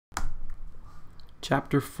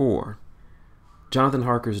Chapter 4. Jonathan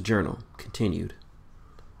Harker's Journal, continued.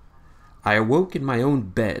 I awoke in my own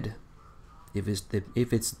bed. If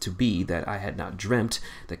it's to be that I had not dreamt,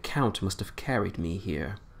 the Count must have carried me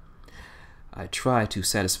here. I tried to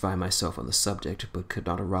satisfy myself on the subject, but could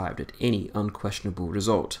not arrive at any unquestionable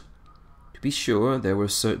result. To be sure, there were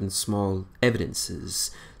certain small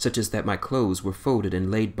evidences, such as that my clothes were folded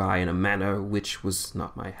and laid by in a manner which was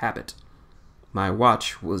not my habit. My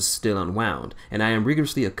watch was still unwound, and I am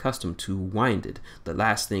rigorously accustomed to wind it the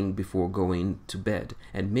last thing before going to bed,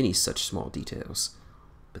 and many such small details.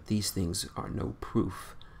 But these things are no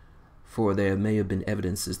proof, for there may have been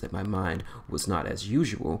evidences that my mind was not as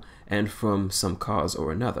usual, and from some cause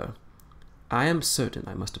or another. I am certain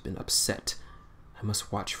I must have been upset. I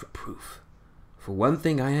must watch for proof. For one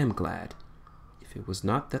thing I am glad. If it was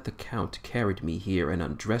not that the Count carried me here and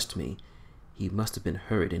undressed me, he must have been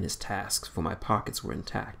hurried in his tasks, for my pockets were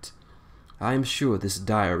intact. I am sure this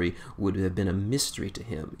diary would have been a mystery to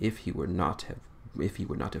him if he were not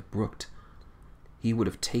have brooked. He would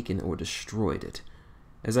have taken or destroyed it.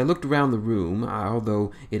 As I looked round the room,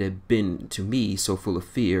 although it had been to me so full of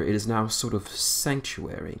fear, it is now a sort of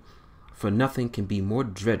sanctuary, for nothing can be more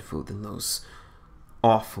dreadful than those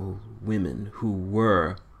awful women who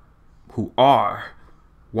are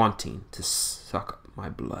wanting to suck up my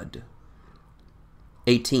blood.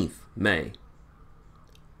 18th May.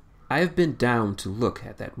 I have been down to look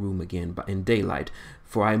at that room again in daylight,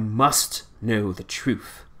 for I must know the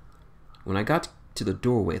truth. When I got to the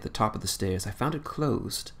doorway at the top of the stairs, I found it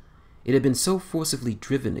closed. It had been so forcibly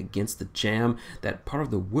driven against the jamb that part of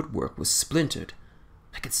the woodwork was splintered.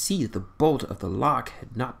 I could see that the bolt of the lock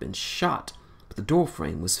had not been shot, but the door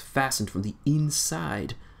frame was fastened from the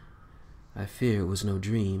inside. I fear it was no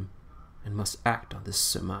dream, and must act on this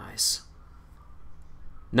surmise.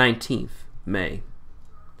 19th May.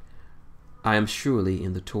 I am surely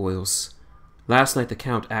in the toils. Last night the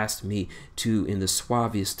Count asked me to, in the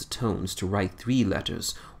suavest tones, to write 3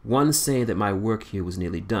 letters, one saying that my work here was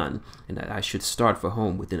nearly done, and that I should start for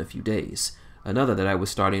home within a few days, another that I was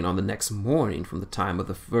starting on the next morning from the time of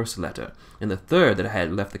the first letter, and the third that I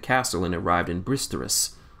had left the castle and arrived in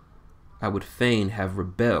Stoker'S. I would fain have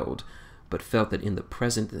rebelled, but felt that in the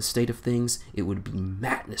present state of things it would be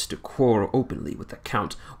madness to quarrel openly with the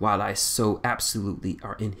Count while I so absolutely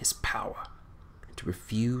are in his power, and to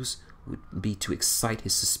refuse would be to excite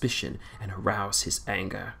his suspicion and arouse his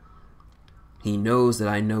anger. He knows that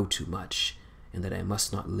I know too much, and that I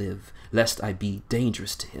must not live, lest I be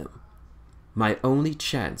dangerous to him. My only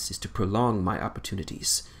chance is to prolong my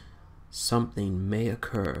opportunities. Something may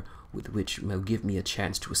occur with which will give me a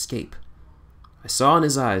chance to escape. I saw in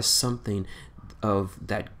his eyes something of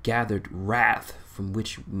that gathered wrath from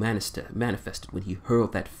which manifested when he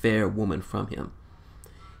hurled that fair woman from him.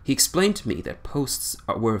 He explained to me that posts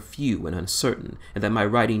were few and uncertain, and that my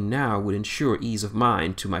writing now would ensure ease of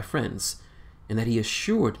mind to my friends, and that he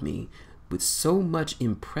assured me with so much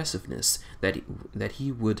impressiveness that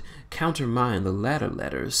he would countermine the latter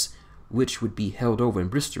letters, which would be held over in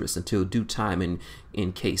Stoker'S until due time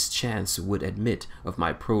in case chance would admit of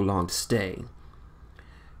my prolonged stay.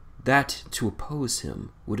 That to oppose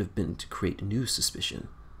him would have been to create new suspicion.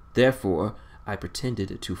 Therefore, I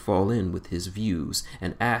pretended to fall in with his views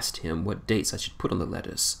and asked him what dates I should put on the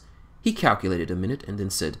letters. He calculated a minute and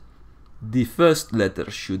then said, "The first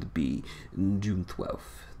letter should be June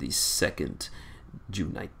 12th, the second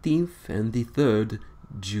June 19th, and the third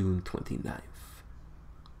June 29th.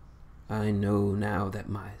 I know now that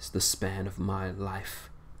the span of my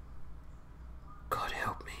life. God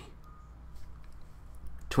help me.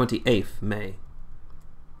 28th May.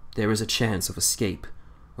 There is a chance of escape,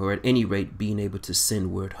 or at any rate being able to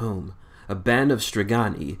send word home. A band of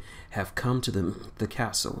Strigani have come to the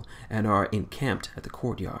castle and are encamped at the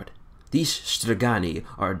courtyard. These Strigani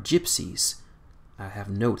are gypsies. I have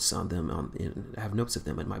notes of them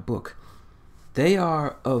in my book. They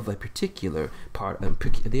are of a peculiarity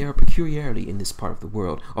in this part of the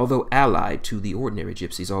world, although allied to the ordinary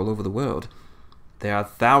gypsies all over the world. There are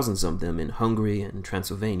thousands of them in Hungary and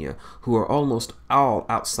Transylvania who are almost all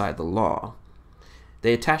outside the law.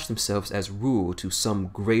 They attach themselves as rule to some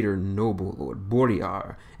greater noble or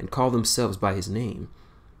boyar and call themselves by his name.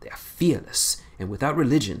 They are fearless and without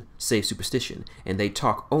religion save superstition, and they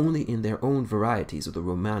talk only in their own varieties of the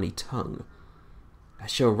Romani tongue. I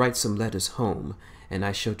shall write some letters home, and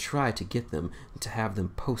I shall try to get them to have them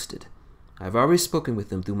posted. I have already spoken with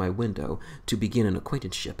them through my window to begin an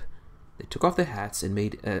acquaintanceship. They took off their hats and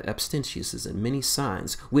made absenteeisms and many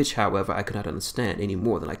signs, which, however, I could not understand any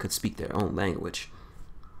more than I could speak their own language.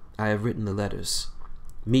 I have written the letters.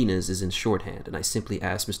 Mina's is in shorthand, and I simply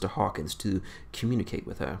asked Mr. Hawkins to communicate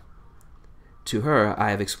with her. To her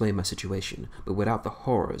I have explained my situation, but without the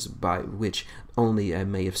horrors by which only I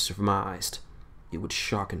may have surmised. It would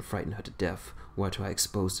shock and frighten her to death were I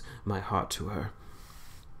expose my heart to her.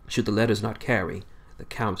 Should the letters not carry, the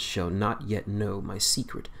Count shall not yet know my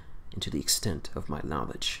secret and to the extent of my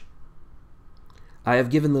knowledge. I have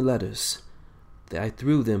given the letters. I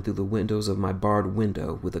threw them through the windows of my barred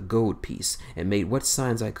window with a gold piece and made what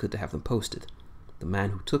signs I could to have them posted. The man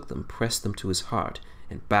who took them pressed them to his heart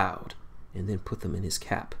and bowed, and then put them in his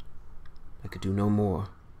cap. I could do no more.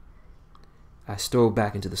 I stole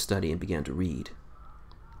back into the study and began to read.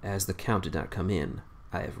 As the Count did not come in,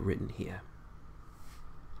 I have written here.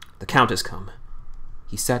 The Count has come.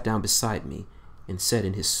 He sat down beside me and said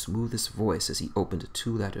in his smoothest voice as he opened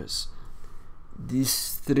 2 letters,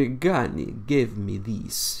 "This Stregani gave me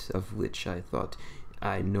these, of which I thought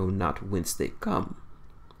I know not whence they come.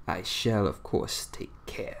 I shall, of course, take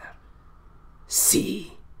care.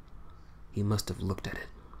 See!" He must have looked at it.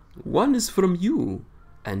 "One is from you,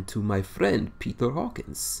 and to my friend Peter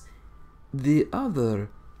Hawkins. The other—"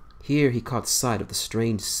 Here he caught sight of the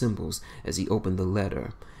strange symbols as he opened the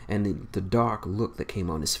letter, and the dark look that came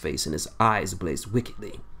on his face, and his eyes blazed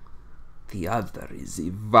wickedly. "The other is a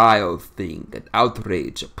vile thing, an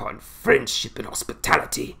outrage upon friendship and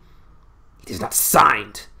hospitality. It is not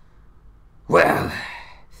signed. Well,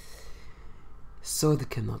 so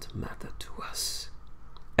that cannot matter to us."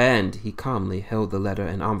 And he calmly held the letter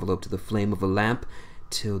and envelope to the flame of a lamp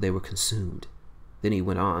till they were consumed. Then he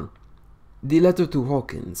went on, "The letter to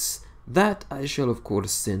Hawkins, that I shall of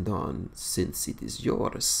course send on, since it is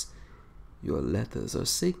yours. Your letters are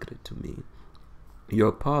sacred to me.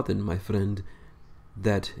 Your pardon, my friend,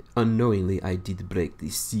 that unknowingly I did break the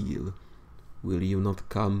seal. Will you not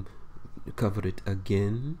come cover it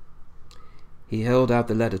again?" He held out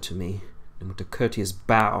the letter to me, and with a courteous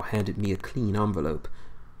bow handed me a clean envelope.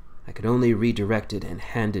 I could only redirect it and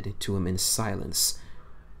hand it to him in silence.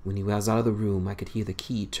 When he was out of the room, I could hear the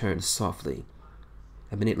key turn softly.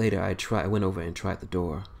 A minute later, I went over and tried the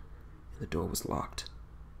door, and the door was locked.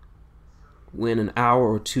 When an hour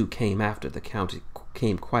or 2 came after, the Count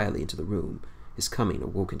came quietly into the room. His coming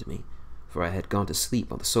awakened me, for I had gone to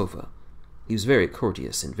sleep on the sofa. He was very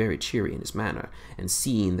courteous and very cheery in his manner, and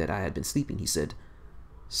seeing that I had been sleeping, he said,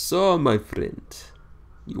 "So, my friend,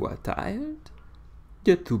 you are tired?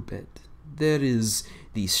 Get to bed. There is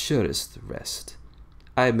the surest rest.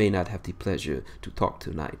 I may not have the pleasure to talk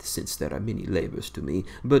tonight, since there are many labors to me,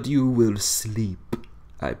 but you will sleep,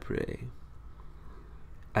 I pray."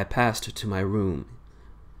 I passed to my room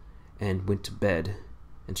and went to bed,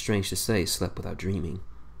 and strange to say, slept without dreaming.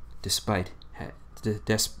 Despair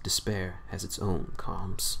has its own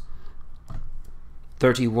calms.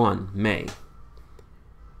 31 May.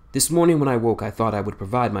 This morning when I woke, I thought I would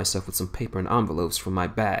provide myself with some paper and envelopes from my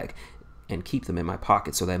bag and keep them in my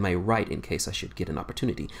pocket so that I may write in case I should get an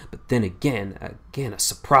opportunity. But then again a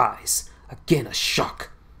surprise, again a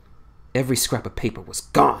shock. Every scrap of paper was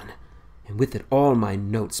gone, and with it all my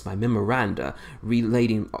notes, my memoranda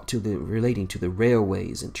relating to the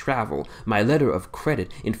railways and travel, my letter of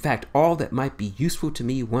credit, in fact, all that might be useful to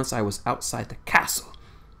me once I was outside the castle.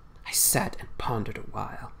 I sat and pondered a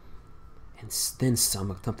while, and then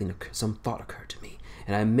some thought occurred to me,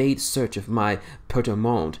 and I made search of my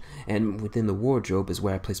porte-monnaie, and within the wardrobe is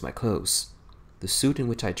where I placed my clothes. The suit in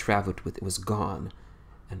which I traveled with was gone,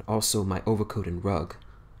 and also my overcoat and rug.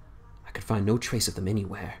 I could find no trace of them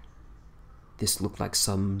anywhere. This looked like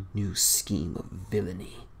some new scheme of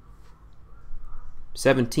villainy.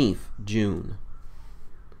 17th June.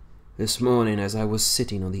 This morning, as I was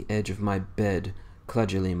sitting on the edge of my bed,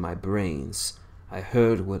 cudgeling my brains, I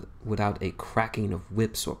heard without a cracking of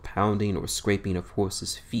whips or pounding or scraping of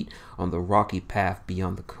horses' feet on the rocky path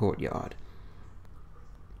beyond the courtyard.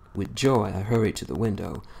 With joy I hurried to the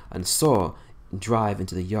window and saw drive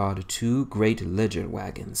into the yard 2 great ledger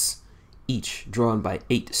wagons, each drawn by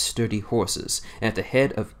 8 sturdy horses, and at the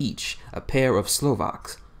head of each a pair of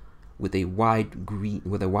Slovaks with a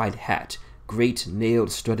wide hat, great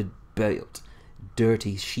nailed studded belt,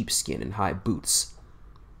 dirty sheepskin, and high boots.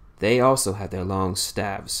 They also had their long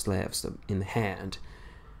staves in hand.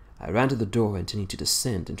 I ran to the door, intending to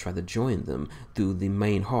descend and try to join them through the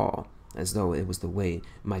main hall, as though it was the way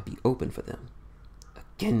might be open for them.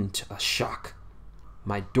 Again a shock.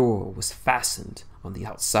 My door was fastened on the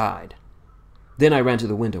outside. Then I ran to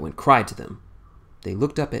the window and cried to them. They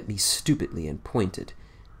looked up at me stupidly and pointed,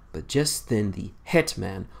 but just then the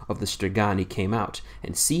hetman of the Stregani came out,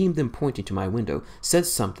 and seeing them pointing to my window, said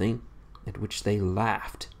something at which they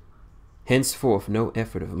laughed. Henceforth no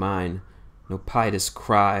effort of mine No piteous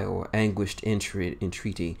cry or anguished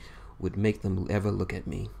entreaty would make them ever look at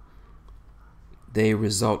me. They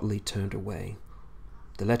resolutely turned away.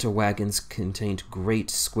 The letter wagons contained great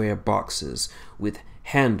square boxes with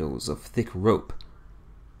handles of thick rope.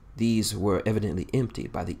 These were evidently empty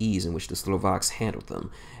by the ease in which the Slovaks handled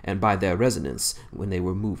them, and by their resonance when they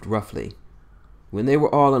were moved roughly. When they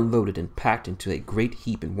were all unloaded and packed into a great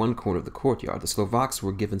heap in one corner of the courtyard, the Slovaks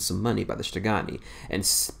were given some money by the Stegani, and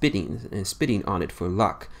spitting on it for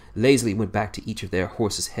luck, lazily went back to each of their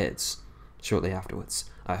horses' heads. Shortly afterwards,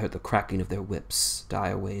 I heard the cracking of their whips die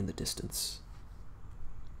away in the distance.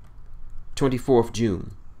 24th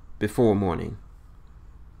June, before morning.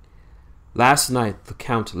 Last night the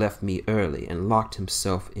Count left me early and locked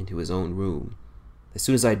himself into his own room. As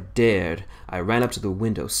soon as I dared, I ran up to the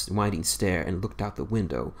winding stair and looked out the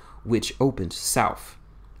window, which opened south.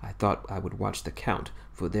 I thought I would watch the Count,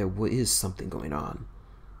 for there is something going on.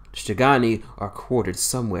 The Stegani are quartered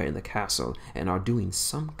somewhere in the castle and are doing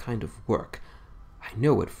some kind of work. I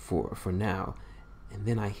know it for now, and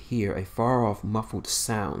then I hear a far-off muffled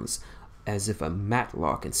sounds, as if a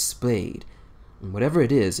matlock and spade. And whatever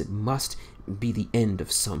it is, it must be the end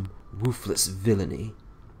of some ruthless villainy.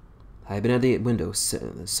 I had been at the window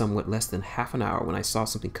somewhat less than half an hour when I saw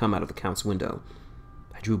something come out of the Count's window.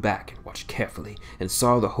 I drew back and watched carefully, and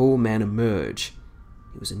saw the whole man emerge.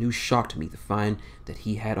 It was a new shock to me to find that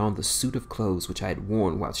he had on the suit of clothes which I had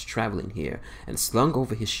worn whilst traveling here, and slung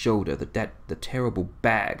over his shoulder the terrible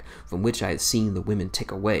bag from which I had seen the women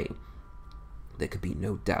take away. There could be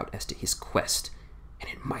no doubt as to his quest, and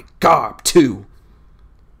in my garb, too!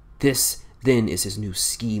 This, then, is his new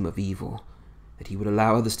scheme of evil, that he would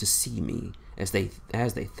allow others to see me, as they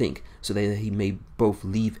think, so that he may both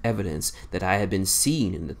leave evidence that I have been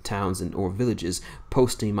seen in the towns or villages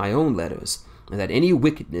posting my own letters, and that any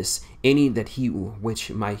wickedness, which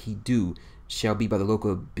might he do, shall be by the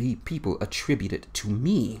local people attributed to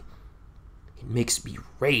me. It makes me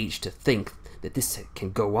rage to think that this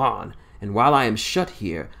can go on, and while I am shut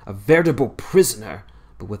here, a veritable prisoner,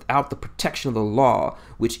 but without the protection of the law,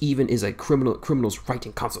 which even is a criminal's right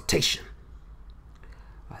in consultation.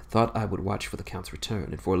 I thought I would watch for the Count's return,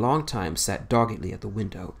 and for a long time sat doggedly at the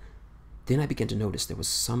window. Then I began to notice there was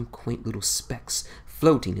some quaint little specks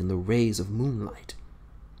floating in the rays of moonlight.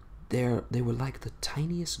 They were like the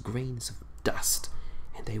tiniest grains of dust,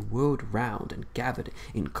 and they whirled round and gathered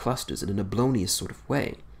in clusters in an oblonious sort of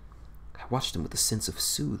way. I watched them with a sense of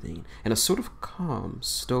soothing, and a sort of calm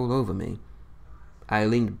stole over me. I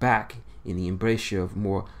leaned back in the embrasure of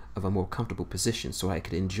a more comfortable position so I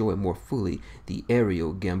could enjoy more fully the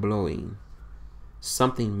aerial gambolling.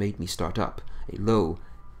 Something made me start up, a low,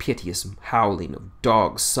 piteous howling of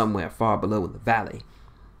dogs somewhere far below in the valley,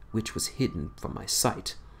 which was hidden from my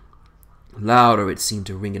sight. Louder it seemed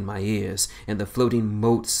to ring in my ears, and the floating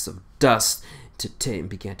motes of dust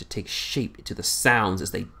began to take shape to the sounds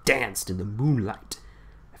as they danced in the moonlight.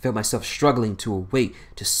 I felt myself struggling to awake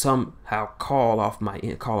to somehow call of my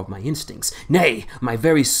instincts. Nay, my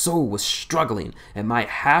very soul was struggling, and my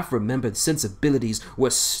half-remembered sensibilities were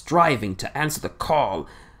striving to answer the call.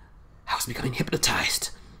 I was becoming hypnotized.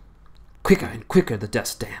 Quicker and quicker the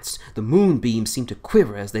dust danced. The moonbeams seemed to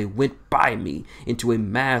quiver as they went by me into a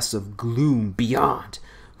mass of gloom beyond.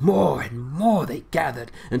 More and more they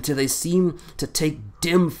gathered until they seemed to take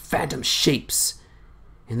dim phantom shapes.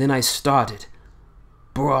 And then I started,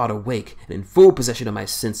 broad awake and in full possession of my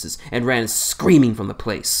senses, and ran screaming from the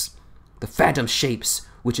place. The phantom shapes,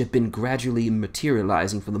 which had been gradually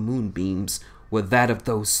materializing from the moonbeams, were that of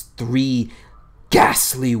those 3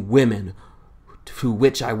 ghastly women to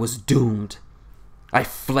which I was doomed. I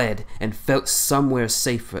fled and felt somewhat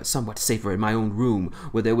safer in my own room,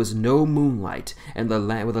 where there was no moonlight and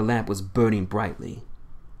where the lamp was burning brightly.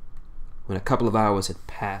 When a couple of hours had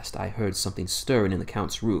passed, I heard something stirring in the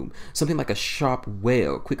Count's room, something like a sharp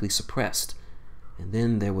wail quickly suppressed, and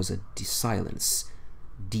then there was a silence,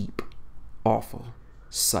 deep, awful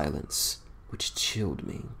silence, which chilled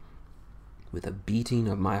me. With a beating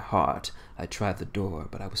of my heart, I tried the door,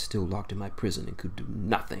 but I was still locked in my prison and could do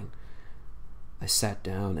nothing. I sat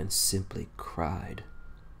down and simply cried.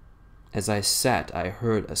 As I sat, I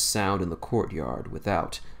heard a sound in the courtyard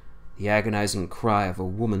without, the agonizing cry of a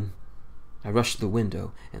woman. I rushed to the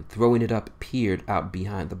window, and throwing it up, peered out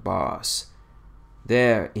behind the bars.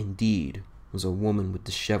 There, indeed, was a woman with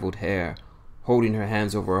disheveled hair, holding her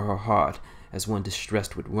hands over her heart as one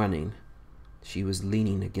distressed with running. She was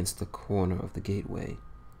leaning against the corner of the gateway.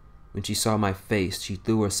 When she saw my face, she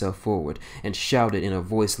threw herself forward and shouted in a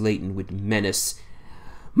voice laden with menace,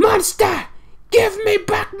 "Monster! Give me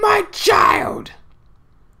back my child!"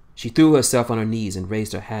 She threw herself on her knees and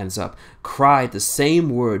raised her hands up, cried the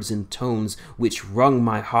same words in tones which wrung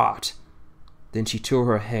my heart. Then she tore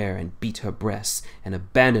her hair and beat her breasts and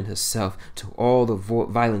abandoned herself to all the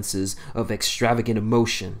violences of extravagant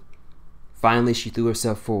emotion. Finally she threw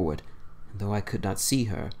herself forward, and though I could not see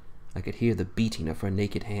her, I could hear the beating of her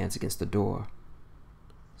naked hands against the door.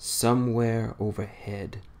 Somewhere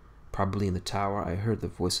overhead, probably in the tower, I heard the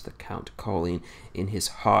voice of the Count calling in his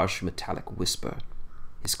harsh metallic whisper.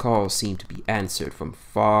 His call seemed to be answered from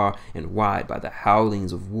far and wide by the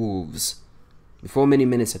howlings of wolves. Before many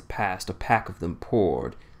minutes had passed, a pack of them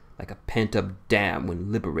poured, like a pent-up dam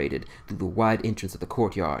when liberated, through the wide entrance of the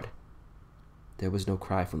courtyard. There was no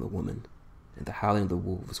cry from the woman, and the howling of the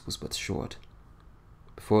wolves was but short.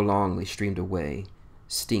 Before long they streamed away,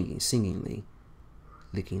 singingly,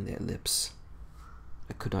 licking their lips.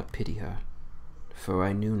 I could not pity her, for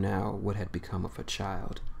I knew now what had become of her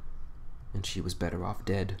child, and she was better off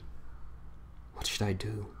dead. What should I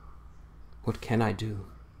do? What can I do?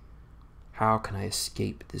 How can I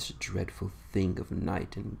escape this dreadful thing of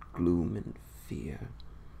night and gloom and fear?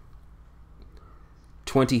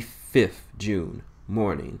 25th June,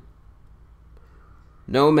 morning.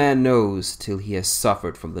 No man knows till he has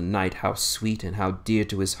suffered from the night how sweet and how dear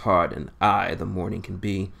to his heart and eye the morning can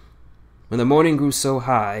be. When the morning grew so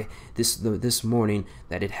high this morning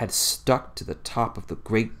that it had stuck to the top of the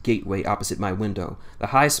great gateway opposite my window, the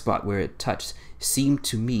high spot where it touched seemed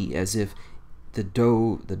to me as if the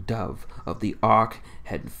dove of the ark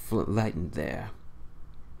had lightened there.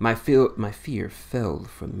 My fear fell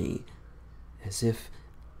from me, as if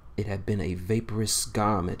it had been a vaporous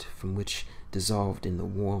garment from which dissolved in the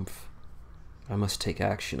warmth. I must take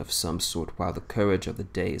action of some sort while the courage of the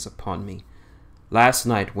day is upon me. Last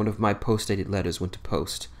night one of my post-dated letters went to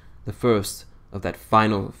post, the first of that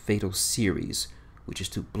final fatal series which is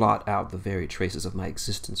to blot out the very traces of my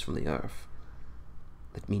existence from the earth.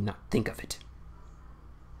 Let me not think of it.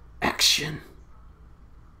 Action!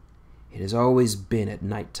 It has always been at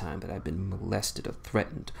night time that I've been molested or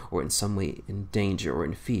threatened, or in some way in danger or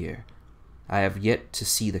in fear. I have yet to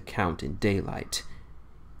see the Count in daylight.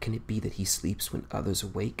 Can it be that he sleeps when others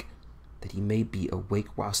awake? That he may be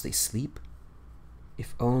awake whilst they sleep?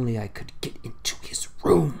 If only I could get into his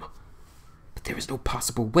room! But there is no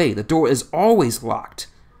possible way. The door is always locked.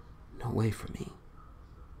 No way for me.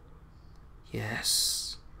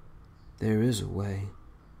 Yes, there is a way,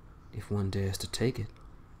 if one dares to take it.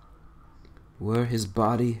 Where his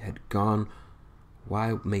body had gone,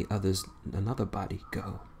 why may another body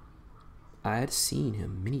go? I had seen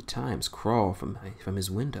him many times crawl from his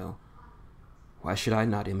window. Why should I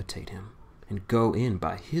not imitate him and go in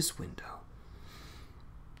by his window?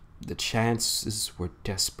 The chances were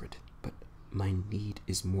desperate, but my need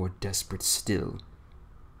is more desperate still.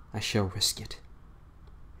 I shall risk it.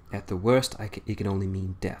 At the worst, it can only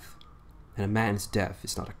mean death, and a man's death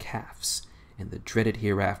is not a calf's, and the dreaded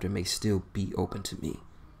hereafter may still be open to me.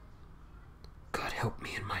 God help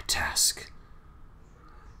me in my task.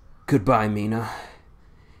 Goodbye, Mina.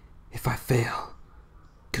 If I fail,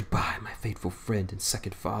 goodbye, my faithful friend and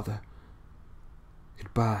second father.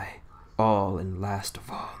 Goodbye, all and last of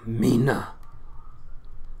all, Mina.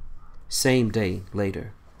 Same day,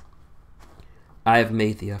 later. I have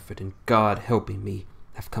made the effort, and God helping me,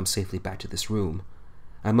 have come safely back to this room.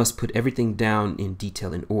 I must put everything down in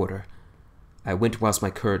detail in order. I went whilst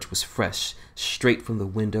my courage was fresh, straight from the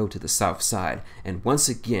window to the south side, and once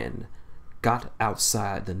again got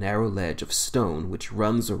outside the narrow ledge of stone which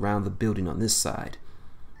runs around the building on this side.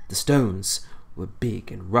 The stones were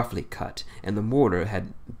big and roughly cut, and the mortar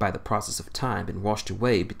had, by the process of time, been washed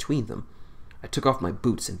away between them. I took off my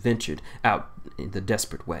boots and ventured out in the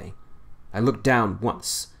desperate way. I looked down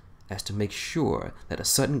once, as to make sure that a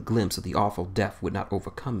sudden glimpse of the awful death would not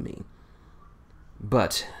overcome me.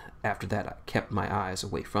 But after that I kept my eyes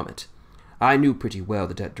away from it. I knew pretty well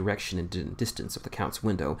the direction and distance of the Count's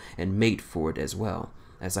window, and made for it as well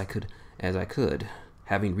as I could,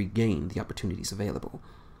 having regained the opportunities available.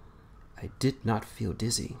 I did not feel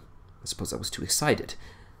dizzy. I suppose I was too excited,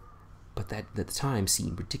 but that the time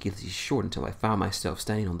seemed ridiculously short until I found myself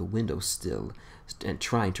standing on the window sill and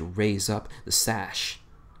trying to raise up the sash.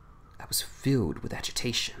 I was filled with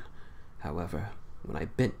agitation, however, when I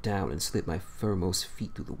bent down and slid my foremost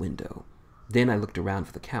feet through the window. Then I looked around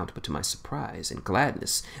for the Count, but to my surprise and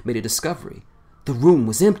gladness made a discovery. The room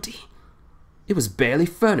was empty. It was barely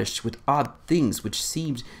furnished with odd things which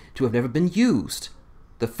seemed to have never been used.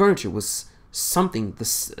 The furniture was something the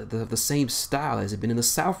same style as had been in the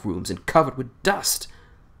south rooms, and covered with dust.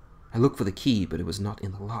 I looked for the key, but it was not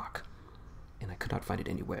in the lock, and I could not find it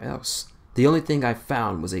anywhere else. The only thing I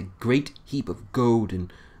found was a great heap of gold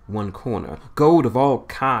and one corner. Gold of all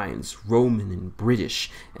kinds, Roman and British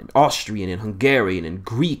and Austrian and Hungarian and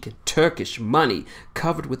Greek and Turkish money,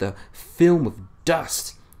 covered with a film of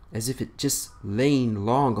dust, as if it just lain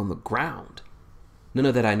long on the ground. None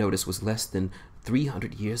of that I noticed was less than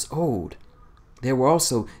 300 years old. There were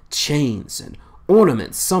also chains and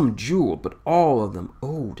ornaments, some jeweled, but all of them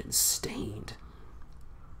old and stained.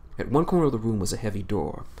 At one corner of the room was a heavy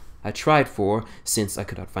door. I tried for, since I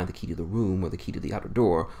could not find the key to the room or the key to the outer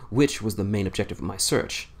door, which was the main objective of my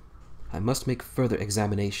search. I must make further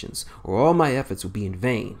examinations, or all my efforts would be in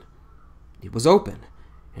vain. It was open,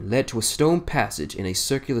 and led to a stone passage in a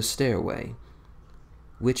circular stairway,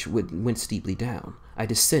 which went steeply down. I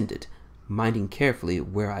descended, minding carefully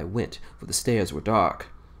where I went, for the stairs were dark,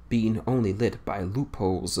 being only lit by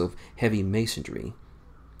loopholes of heavy masonry.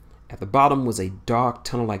 At the bottom was a dark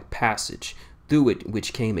tunnel-like passage, through it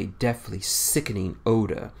which came a deathly sickening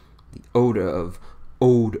odor, the odor of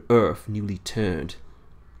old earth newly turned.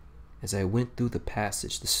 As I went through the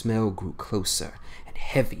passage, the smell grew closer and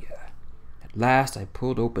heavier. At last I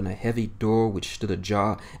pulled open a heavy door which stood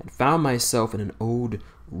ajar, and found myself in an old,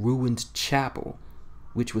 ruined chapel,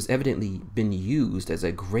 which was evidently been used as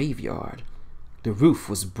a graveyard. The roof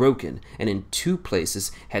was broken, and in two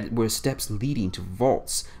places were steps leading to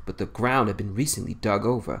vaults, but the ground had been recently dug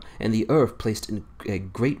over, and the earth placed in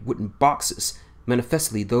great wooden boxes,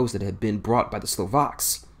 manifestly those that had been brought by the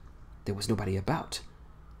Slovaks. There was nobody about,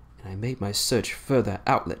 and I made my search further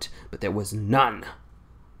outlet, but there was none.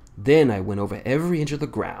 Then I went over every inch of the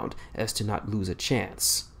ground, as to not lose a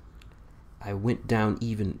chance. I went down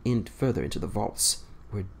even further into the vaults,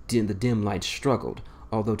 where the dim light struggled,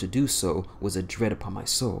 although to do so was a dread upon my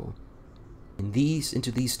soul.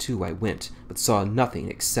 Into these too I went, but saw nothing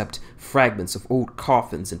except fragments of old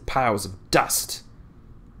coffins and piles of dust.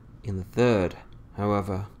 In the third,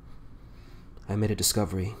 however, I made a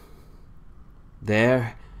discovery.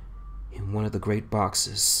 There, in one of the great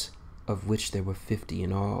boxes, of which there were 50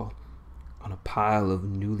 in all, on a pile of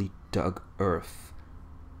newly dug earth,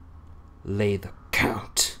 lay the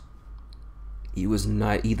Count. He was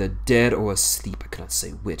either dead or asleep, I cannot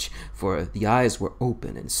say which, for the eyes were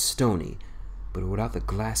open and stony, but without the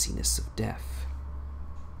glassiness of death.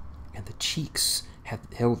 And the cheeks had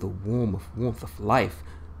held the warmth of life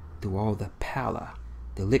through all the pallor.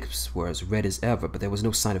 The lips were as red as ever, but there was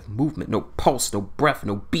no sign of movement, no pulse, no breath,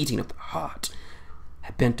 no beating of the heart.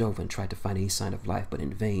 I bent over and tried to find any sign of life, but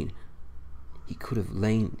in vain. He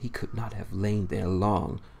could not have lain there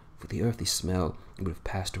long, for the earthy smell would have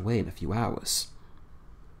passed away in a few hours.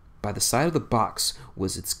 By the side of the box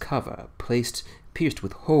was its cover, pierced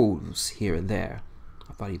with holes here and there.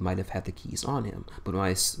 I thought he might have had the keys on him, but when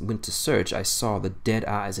I went to search, I saw the dead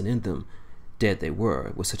eyes, and in them, dead they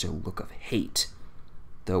were, with such a look of hate,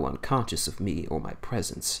 though unconscious of me or my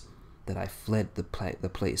presence, that I fled the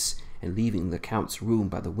place, and leaving the Count's room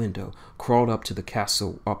by the window, crawled up the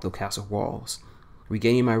castle walls.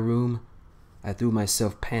 Regaining my room, I threw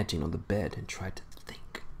myself panting on the bed and tried to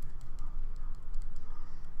think.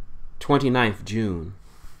 29th June.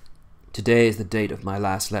 Today is the date of my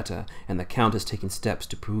last letter, and the Count has taken steps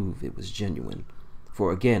to prove it was genuine.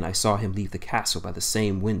 For again I saw him leave the castle by the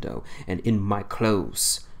same window, and in my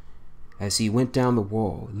clothes. As he went down the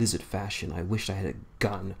wall, lizard fashion, I wished I had a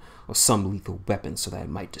gun or some lethal weapon so that I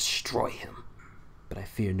might destroy him. But I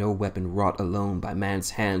fear no weapon wrought alone by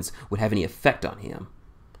man's hands would have any effect on him.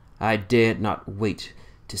 I dared not wait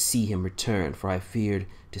to see him return, for I feared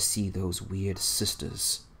to see those weird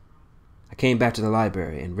sisters. I came back to the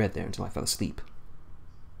library and read there until I fell asleep.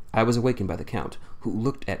 I was awakened by the Count, who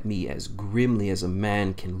looked at me as grimly as a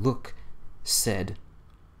man can look, said,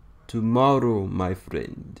 "Tomorrow, my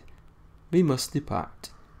friend, we must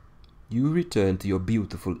depart. You return to your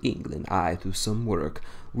beautiful England, I to some work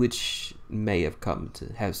which may have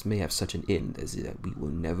such an end as that we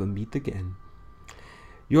will never meet again.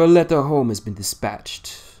 Your letter home has been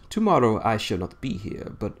dispatched. Tomorrow I shall not be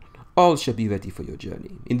here, but all shall be ready for your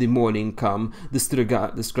journey. In the morning come the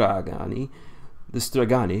Stragani,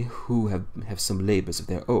 who have some labors of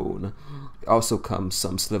their own. Also come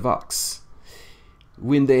some Slovaks.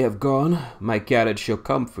 When they have gone, my carriage shall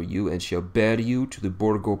come for you and shall bear you to the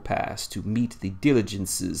Borgo Pass to meet the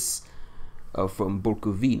diligences from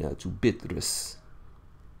Bukovina to Bitrus.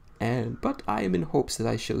 But I am in hopes that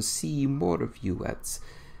I shall see more of you at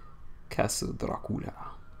Castle Dracula."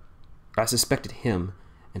 I suspected him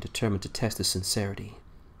and determined to test his sincerity.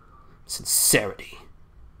 Sincerity!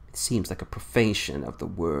 It seems like a profanation of the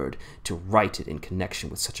word to write it in connection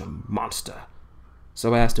with such a monster.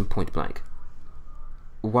 So I asked him point blank,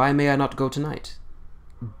 "Why may I not go tonight?"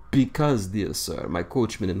 "Because, dear sir, my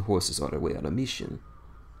coachman and horses are away on a mission."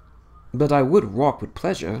 But I would walk with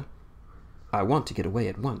pleasure. I want to get away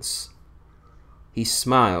at once." He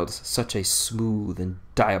smiled, such a smooth and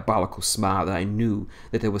diabolical smile that I knew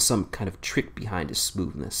that there was some kind of trick behind his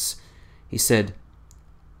smoothness. He said,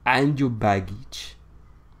 "And your baggage?"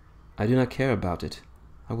 "I do not care about it.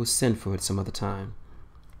 I will send for it some other time."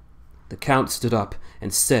 The Count stood up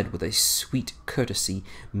and said with a sweet courtesy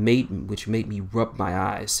which made me rub my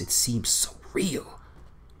eyes, it seemed so real,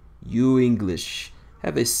 "You English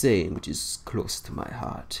have a saying which is close to my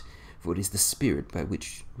heart, for it is the spirit by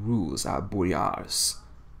which rules our boyars.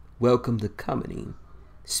 Welcome the coming,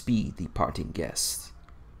 speed the parting guest.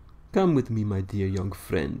 Come with me, my dear young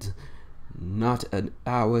friend. Not an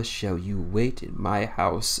hour shall you wait in my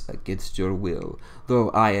house against your will, though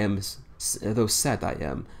sad I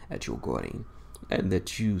am at your going, and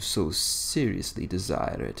that you so seriously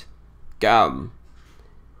desire it. Come."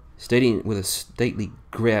 Stating with a stately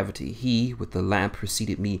gravity, he, with the lamp,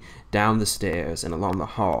 preceded me down the stairs and along the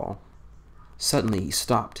hall. Suddenly he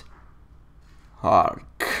stopped.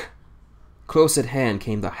 Hark! Close at hand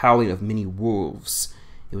came the howling of many wolves.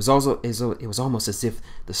 It was almost as if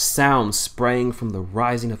the sound sprang from the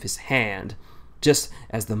rising of his hand, just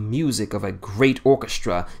as the music of a great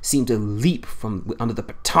orchestra seemed to leap from under the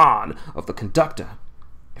baton of the conductor.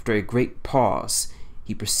 After a great pause,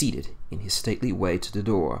 he proceeded in his stately way to the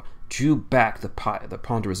door, drew back the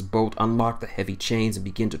ponderous bolt, unlocked the heavy chains, and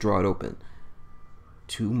began to draw it open.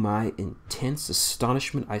 To my intense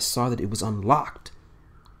astonishment, I saw that it was unlocked.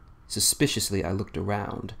 Suspiciously, I looked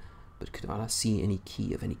around, but could not see any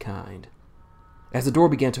key of any kind. As the door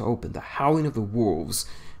began to open, the howling of the wolves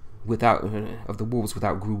without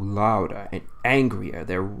grew louder and angrier,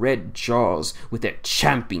 their red jaws with their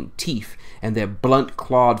champing teeth and their blunt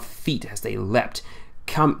clawed feet as they leapt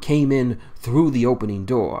came in through the opening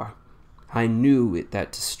door. I knew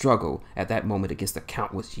that to struggle at that moment against the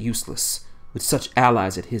Count was useless. With such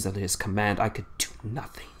allies under his command, I could do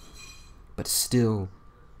nothing. But still,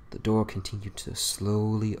 the door continued to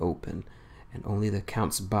slowly open, and only the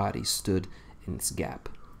Count's body stood in its gap.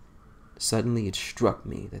 Suddenly it struck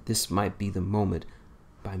me that this might be the moment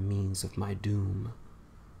by means of my doom.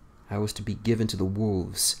 I was to be given to the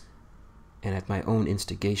wolves, and at my own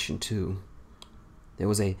instigation too. There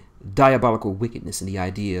was a diabolical wickedness in the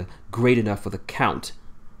idea great enough for the Count,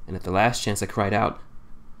 and at the last chance I cried out,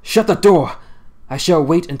 "Shut the door! I shall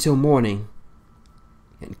wait until morning,"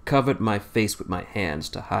 and covered my face with my hands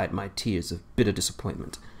to hide my tears of bitter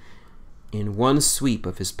disappointment. In one sweep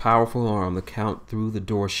of his powerful arm, the Count threw the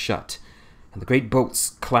door shut, and the great bolts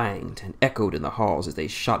clanged and echoed in the halls as they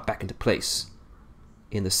shot back into place.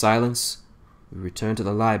 In the silence, we returned to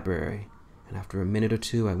the library, and after a minute or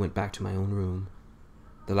two, I went back to my own room.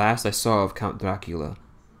 The last I saw of Count Dracula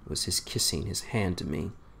was his kissing his hand to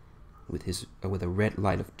me, with a red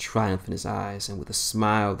light of triumph in his eyes, and with a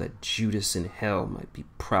smile that Judas in hell might be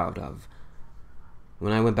proud of.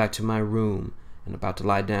 When I went back to my room and about to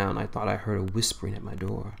lie down, I thought I heard a whispering at my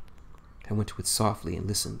door. I went to it softly and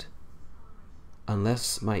listened.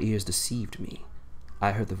 Unless my ears deceived me,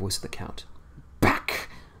 I heard the voice of the Count.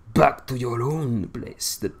 Back to your own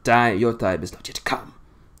place. Your time is not yet come.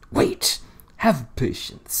 Wait, have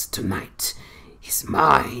patience. Tonight is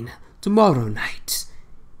mine. Tomorrow night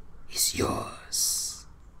is yours."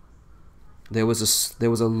 There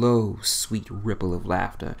was a low, sweet ripple of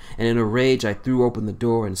laughter, and in a rage I threw open the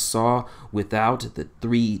door and saw without the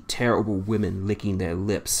three terrible women licking their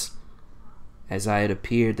lips. As I had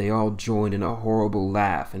appeared, they all joined in a horrible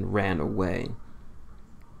laugh and ran away.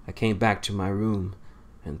 I came back to my room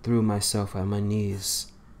and threw myself on my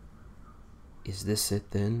knees. Is this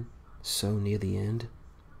it, then, so near the end?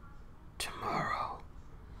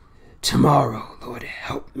 Tomorrow, Lord,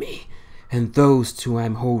 help me, and those to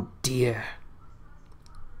whom I hold dear.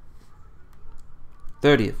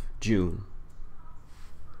 30th June.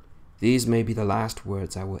 These may be the last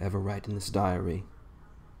words I will ever write in this diary.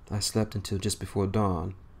 I slept until just before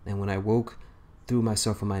dawn, and when I woke, threw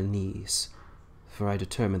myself on my knees, for I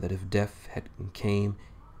determined that if death came,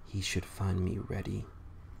 he should find me ready.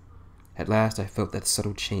 At last I felt that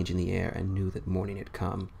subtle change in the air and knew that morning had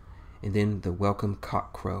come, and then the welcome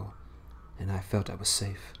cock crow, and I felt I was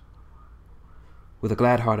safe. With a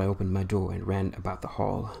glad heart I opened my door and ran about the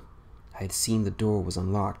hall. I had seen the door was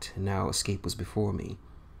unlocked, and now escape was before me.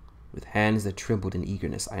 With hands that trembled in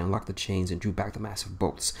eagerness, I unlocked the chains and drew back the massive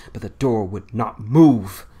bolts, but the door would not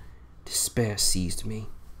move. Despair seized me.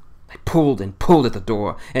 I pulled and pulled at the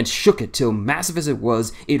door, and shook it till, massive as it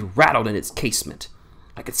was, it rattled in its casement.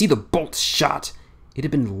 I could see the bolts shot. It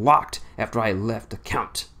had been locked after I left the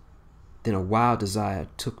Count. Then a wild desire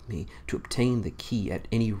took me to obtain the key at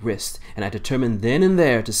any risk, and I determined then and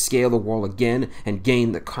there to scale the wall again and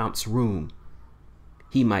gain the Count's room.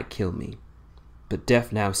 He might kill me, but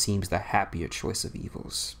death now seems the happier choice of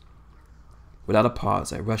evils. Without a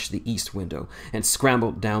pause, I rushed to the east window and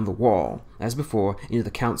scrambled down the wall, as before, into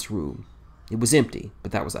the Count's room. It was empty,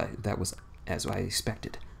 but that was as I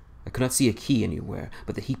expected. I could not see a key anywhere,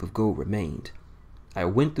 but the heap of gold remained. I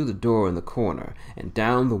went through the door in the corner, and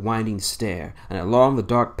down the winding stair, and along the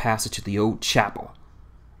dark passage to the old chapel.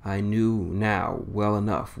 I knew now well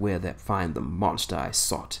enough where to find the monster I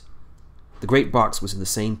sought. The great box was in the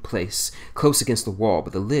same place, close against the wall,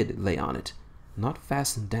 but the lid lay on it, not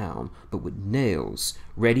fastened down, but with nails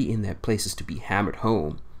ready in their places to be hammered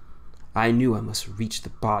home. I knew I must reach the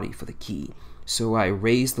body for the key, so I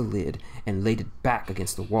raised the lid and laid it back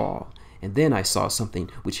against the wall, and then I saw something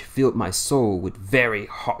which filled my soul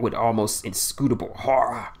with almost inscrutable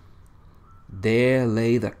horror. There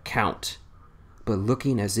lay the Count, but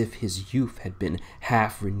looking as if his youth had been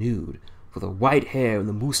half renewed, for the white hair and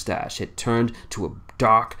the moustache had turned to a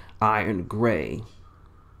dark iron gray.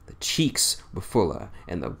 The cheeks were fuller,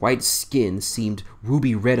 and the white skin seemed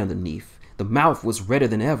ruby red underneath. The mouth was redder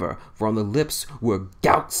than ever, for on the lips were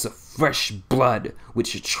gouts of fresh blood,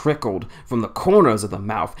 which trickled from the corners of the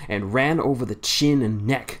mouth and ran over the chin and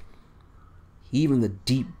neck. Even the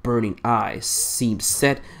deep burning eyes seemed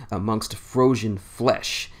set amongst frozen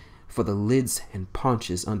flesh, for the lids and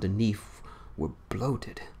paunches underneath were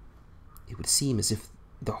bloated. It would seem as if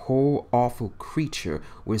the whole awful creature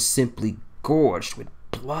were simply gorged with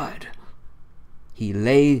blood. He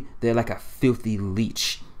lay there like a filthy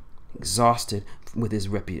leech, exhausted with his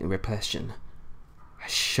repression. I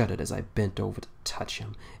shuddered as I bent over to touch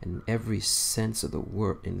him, and every sense of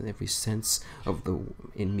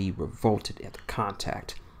in me revolted at the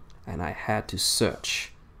contact, and I had to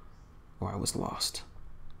search, or I was lost.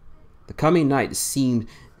 The coming night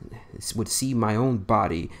would see my own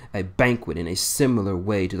body a banquet in a similar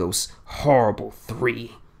way to those horrible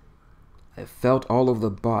three. I felt all over the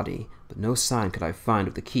body, but no sign could I find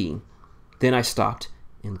of the key. Then I stopped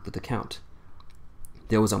and looked at the Count.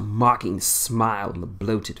 There was a mocking smile on the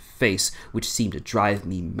bloated face which seemed to drive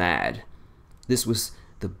me mad. This was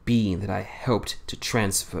the being that I helped to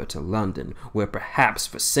transfer to London, where perhaps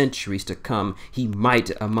for centuries to come he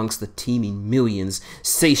might, amongst the teeming millions,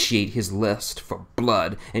 satiate his lust for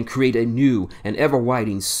blood and create a new and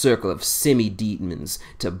ever-widening circle of semi-demons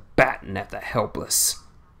to batten at the helpless.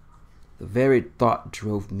 The very thought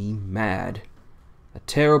drove me mad. A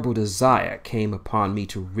terrible desire came upon me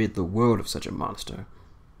to rid the world of such a monster.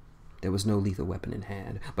 There was no lethal weapon in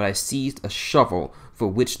hand, but I seized a shovel for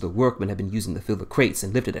which the workmen had been using to fill the crates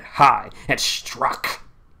and lifted it high and struck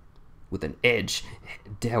with an edge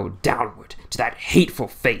downward to that hateful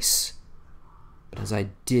face. But as I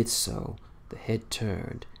did so, the head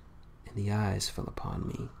turned and the eyes fell upon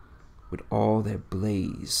me with all their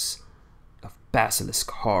blaze of basilisk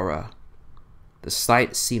horror. The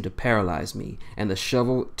sight seemed to paralyze me, and the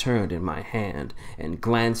shovel turned in my hand and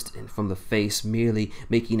glanced in from the face, merely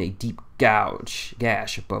making a deep gash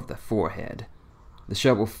above the forehead. The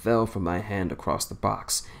shovel fell from my hand across the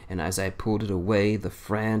box, and as I pulled it away, the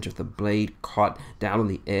flange of the blade caught down on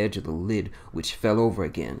the edge of the lid, which fell over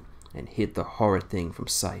again and hid the horrid thing from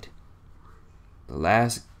sight. The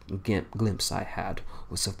last glimpse I had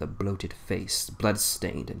was of the bloated face,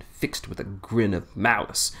 blood-stained and fixed with a grin of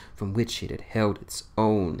malice from which it had held its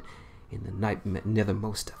own in the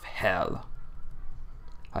nethermost of hell.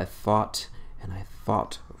 I thought and I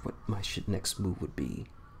thought of what my next move would be,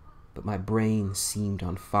 but my brain seemed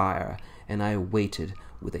on fire, and I waited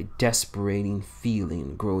with a desperating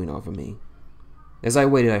feeling growing over me. As I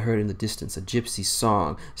waited, I heard in the distance a gypsy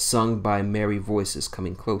song sung by merry voices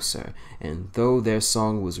coming closer, and though their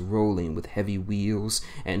song was rolling with heavy wheels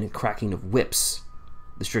and cracking of whips,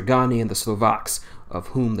 the Strigani and the Slovaks, of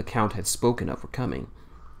whom the Count had spoken of, were coming.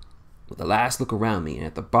 With a last look around me and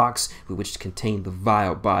at the box which contained the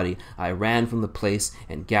vile body, I ran from the place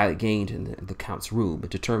and gained in the Count's room,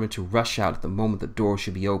 determined to rush out at the moment the door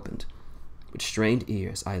should be opened. With strained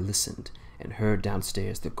ears I listened, and heard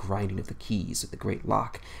downstairs the grinding of the keys of the great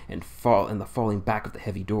lock and the falling back of the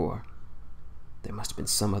heavy door. There must have been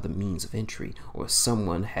some other means of entry, or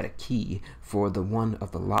someone had a key for the one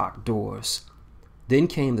of the locked doors. Then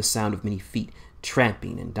came the sound of many feet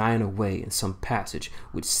tramping and dying away in some passage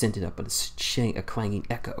which sent it up a clanging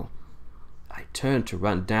echo. I turned to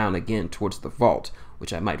run down again towards the vault,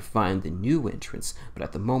 which I might find the new entrance, but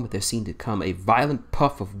at the moment there seemed to come a violent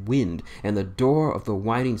puff of wind, and the door of the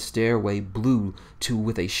winding stairway blew to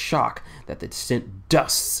with a shock that sent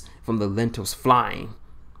dusts from the lintels flying.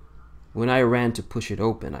 When I ran to push it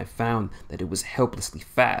open, I found that it was helplessly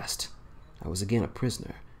fast. I was again a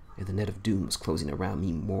prisoner, and the net of doom was closing around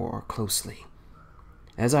me more closely.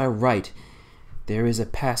 As I write, there is a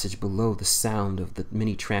passage below the sound of the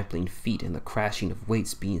many trampling feet and the crashing of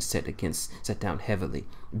weights being set down heavily,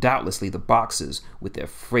 doubtlessly the boxes with their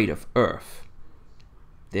freight of earth.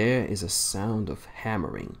 There is a sound of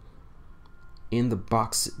hammering. In the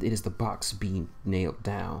box, it is the box being nailed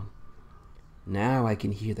down. Now I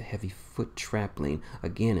can hear the heavy foot trampling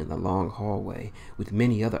again in the long hallway, with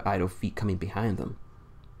many other idle feet coming behind them.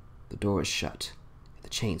 The door is shut, and the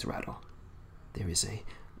chains rattle. There is a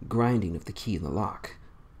grinding of the key in the lock.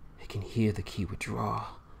 I can hear the key withdraw.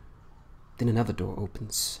 Then another door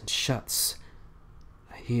opens and shuts.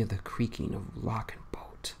 I hear the creaking of lock and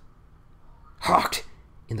bolt. Hark!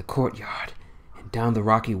 In the courtyard, and down the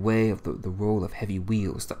rocky way of the roll of heavy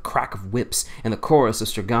wheels, the crack of whips, and the chorus of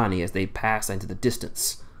strigani as they pass into the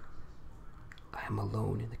distance. I am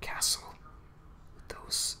alone in the castle with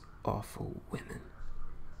those awful women.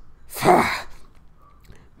 Pah!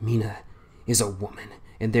 Mina is a woman,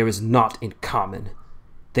 and there is naught in common.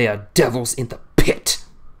 They are devils in the pit.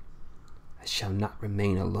 I shall not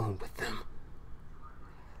remain alone with them.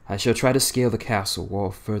 I shall try to scale the castle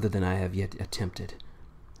wall further than I have yet attempted.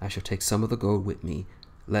 I shall take some of the gold with me,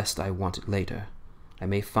 lest I want it later. I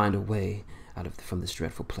may find a way from this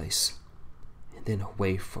dreadful place. And then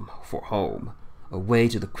away for home, away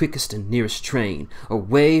to the quickest and nearest train,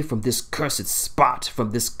 away from this cursed spot, from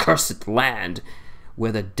this cursed land,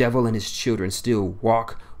 where the devil and his children still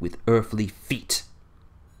walk with earthly feet.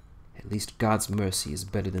 At least God's mercy is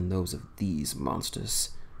better than those of these monsters,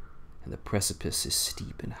 and the precipice is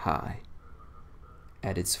steep and high.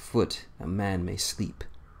 At its foot a man may sleep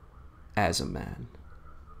as a man.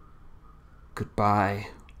 Goodbye,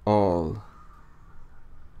 all.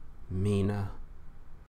 Mina.